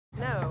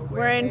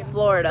We're in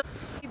Florida.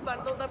 We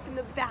bundled up in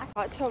the back.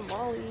 Hot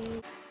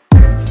tamale.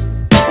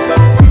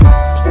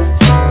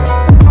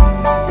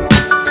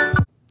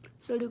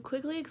 So to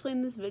quickly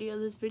explain this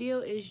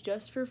video is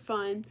just for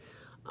fun.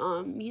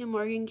 Me and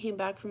Morgan came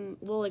back from,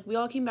 we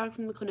all came back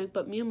from the clinic,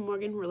 but me and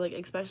Morgan were like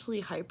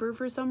especially hyper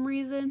for some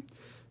reason.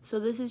 So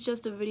this is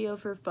just a video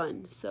for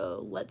fun.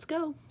 So let's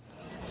go.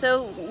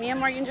 So me and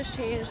Morgan just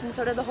changed, and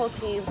so did the whole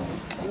team.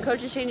 And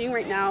Coach is changing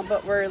right now,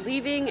 but we're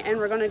leaving and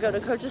we're gonna go to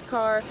Coach's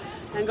car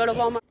and go to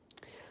Walmart.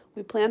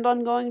 We planned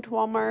on going to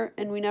Walmart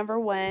and we never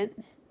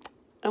went.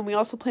 And we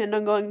also planned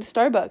on going to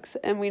Starbucks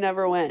and we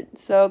never went.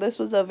 So this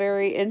was a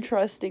very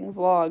interesting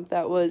vlog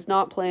that was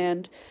not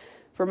planned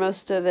for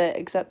most of it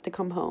except to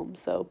come home.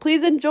 So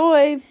please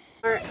enjoy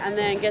and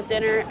then get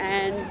dinner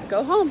and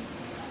go home.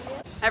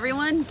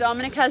 Everyone,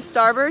 Dominic has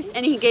Starburst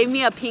and he gave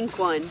me a pink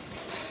one.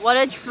 What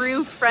a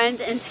true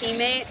friend and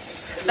teammate.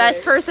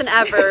 Best person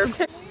ever.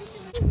 Her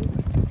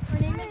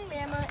name is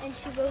Grandma and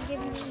she will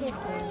give me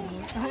kisses.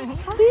 Hi, I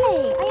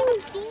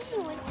haven't seen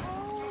you in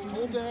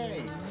Whole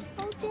day.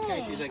 all day.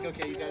 Okay, she's like,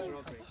 okay, you guys are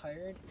all great.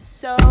 Tired?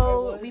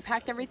 So we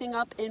packed everything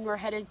up and we're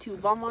headed to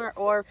Walmart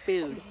or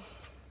food.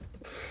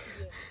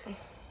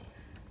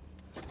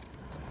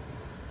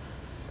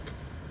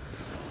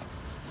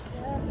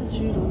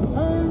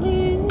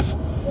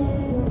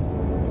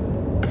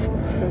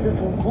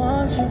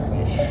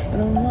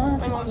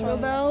 Taco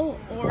Bell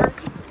or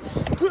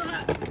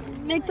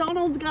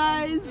McDonald's,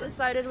 guys.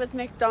 Decided with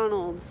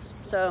McDonald's.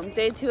 So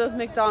day 2 of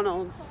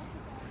McDonald's.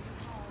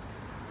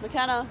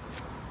 McKenna.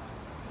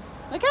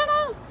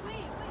 McKenna! Wait,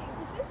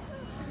 is this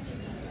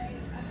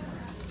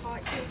the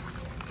hot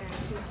cakes?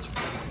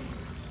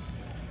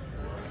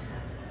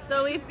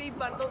 So we We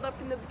bundled up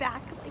in the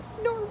back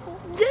like normal.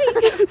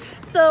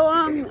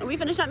 So we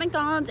finished at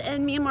McDonald's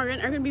and me and Morgan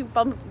are gonna be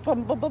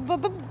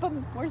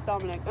where's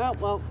Dominic? Oh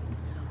well,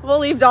 we'll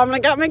leave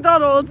Dominic at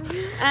McDonald's.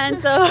 And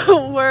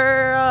so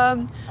we're I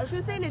was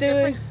gonna say in a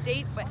different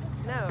state, but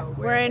no.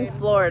 we're in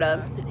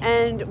Florida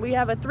and we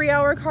have a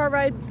 3-hour car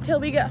ride till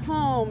we get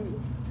home.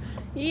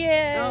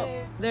 Yeah.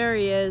 Oh, there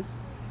he is.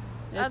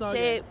 It's all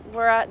Update, good.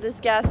 we're at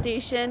this gas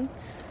station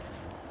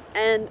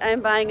and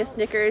I'm buying a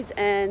Snickers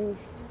and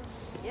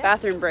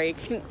bathroom break.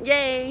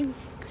 Yay.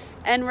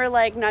 And we're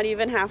like not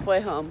even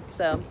halfway home,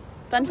 so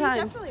fun times.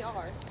 We definitely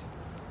are.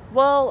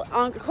 Well,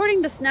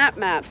 according to Snap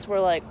Maps, we're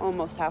like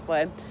almost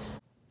halfway.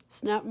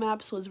 Snap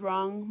Maps was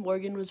wrong.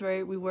 Morgan was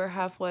right. We were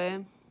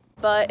halfway.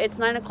 But it's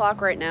 9 o'clock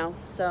right now,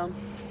 so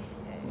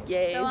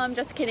yay. So I'm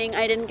just kidding.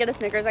 I didn't get a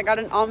Snickers. I got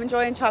an Almond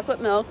Joy and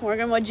chocolate milk.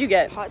 Morgan, what'd you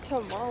get? Hot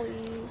tamales.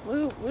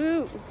 Woo,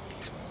 woo.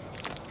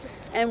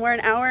 And we're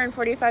an hour and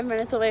 45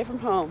 minutes away from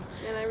home.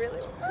 And I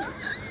really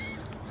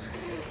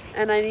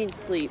And I need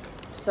sleep.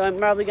 So I'm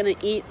probably gonna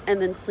eat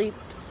and then sleep.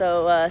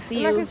 So see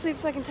I'm not you. gonna sleep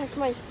so I can text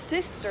my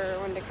sister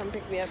when to come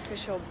pick me up because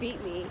she'll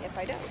beat me if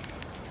I don't.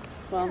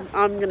 Well,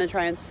 I'm gonna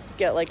try and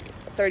get like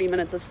 30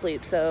 minutes of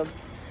sleep. So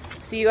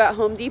see you at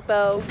Home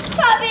Depot.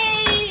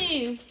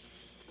 Puppy!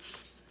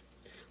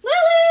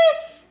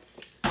 Lily!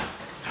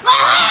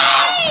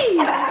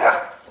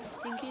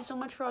 Thank you so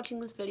much for watching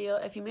this video.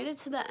 If you made it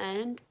to the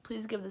end,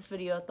 please give this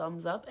video a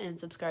thumbs up and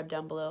subscribe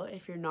down below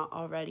if you're not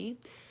already.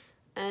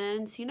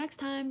 And see you next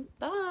time.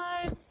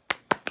 Bye!